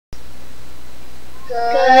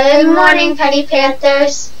Good morning, Penny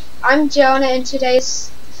Panthers. I'm Jonah, and today's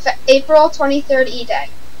April 23rd E-Day.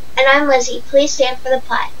 And I'm Lizzie. Please stand for the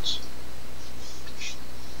pledge.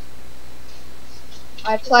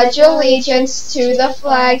 I pledge allegiance to the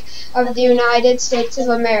flag of the United States of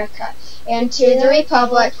America and to the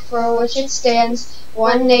republic for which it stands,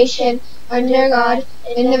 one nation, under God,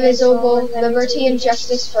 indivisible, liberty and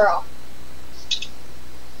justice for all.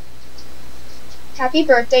 Happy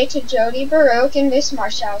birthday to Jody Baruch in Miss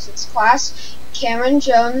Marshall's class. Cameron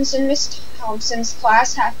Jones in Miss Thompson's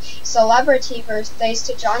class. Happy celebrity birthdays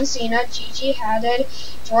to John Cena, Gigi Hadid,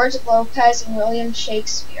 George Lopez, and William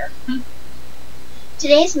Shakespeare.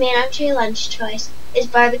 Today's man-on-tree lunch choice is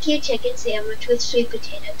barbecue chicken sandwich with sweet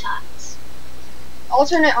potato tots.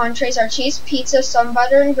 Alternate entrees are cheese pizza, sun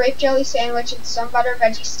butter and grape jelly sandwich, and sun butter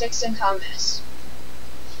veggie sticks and hummus.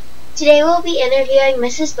 Today we'll be interviewing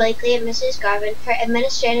Mrs. Blakely and Mrs. Garvin for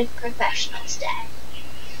Administrative Professionals Day.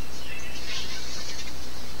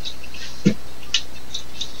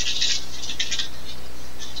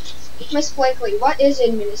 Miss Blakely, what is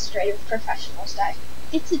Administrative Professionals Day?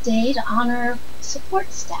 It's a day to honor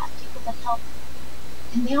support staff, people that help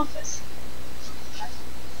in the office.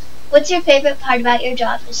 What's your favorite part about your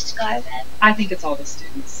job, Mrs. Garvin? I think it's all the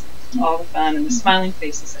students, all the fun and the smiling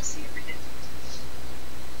faces I see every day.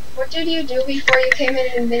 What did you do before you became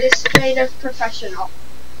an administrative professional?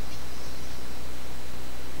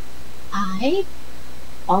 I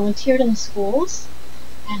volunteered in the schools,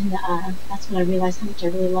 and that's when I realized how much I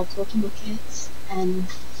really loved working with kids, and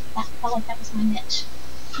that felt like that was my niche.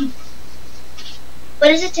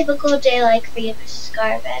 What is a typical day like for you, Mrs.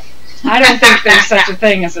 Garvin? I don't think there's such a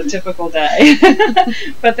thing as a typical day,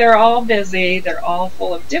 but they're all busy, they're all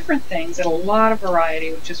full of different things and a lot of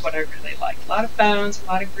variety, which is what I really like. A lot of phones, a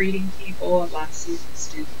lot of greeting people, a lot of seeing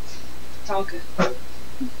students. It's all good.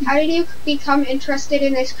 How did you become interested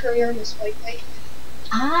in this career, Miss Blakely?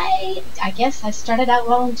 I guess I started out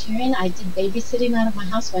volunteering. I did babysitting out of my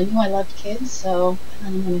house, so I knew I loved kids, so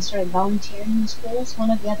when I started volunteering in schools, one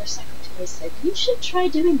of the other secretaries said, "You should try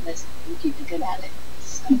doing this. I think you'd be good at it."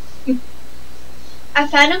 So. Our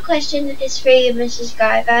final question is for you, Mrs.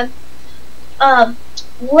 Garvin.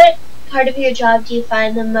 What part of your job do you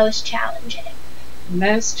find the most challenging?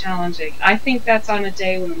 Most challenging. I think that's on a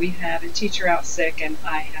day when we have a teacher out sick and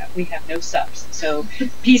we have no subs. So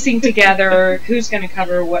piecing together who's going to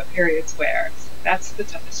cover what periods where. That's the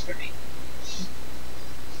toughest for me.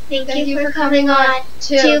 Thank you for coming on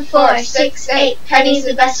 2468. Penny's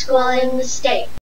the best school in the state.